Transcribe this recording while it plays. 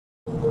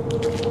What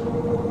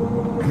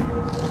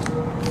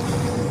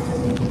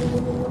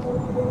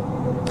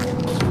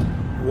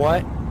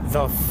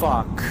the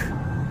fuck?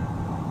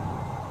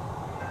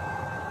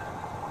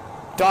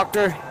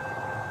 Doctor?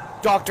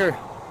 Doctor?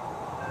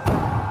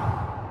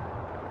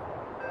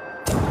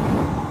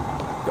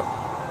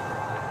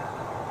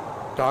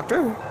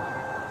 Doctor?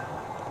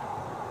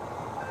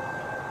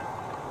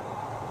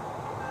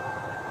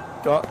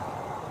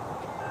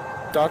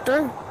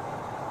 Doctor?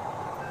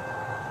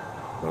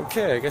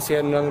 Okay, I guess he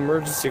had another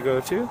emergency to go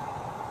to.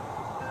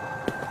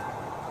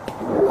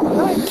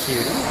 Hi,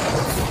 cutie.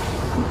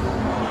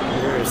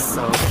 You're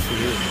so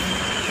cute.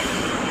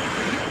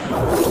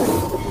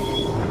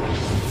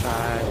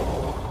 Hi.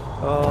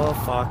 Oh,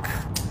 fuck.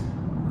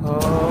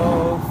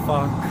 Oh,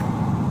 fuck.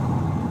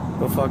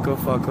 Oh, fuck, oh,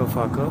 fuck, oh,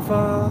 fuck, oh,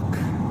 fuck.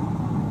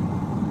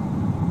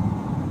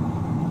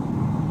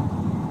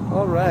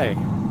 Alright.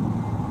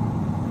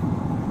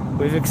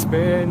 We've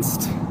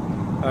experienced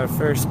our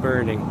first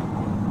burning.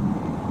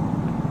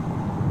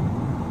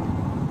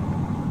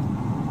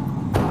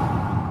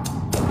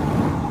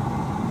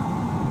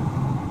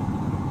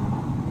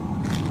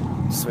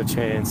 Switch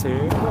hands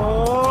here.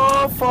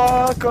 Oh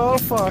fuck, oh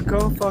fuck,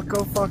 oh fuck,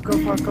 oh fuck, oh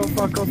fuck, oh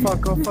fuck, oh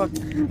fuck, oh fuck.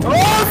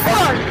 Oh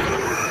fuck!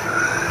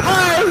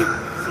 Hi!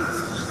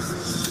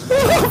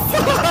 Oh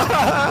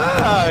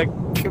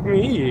fuck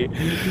me!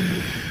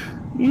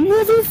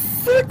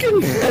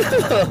 Motherfucking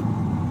hell!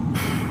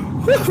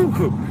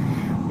 Woo!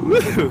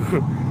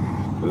 Woo!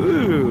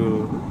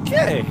 Woo!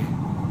 Okay.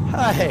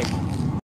 Hi.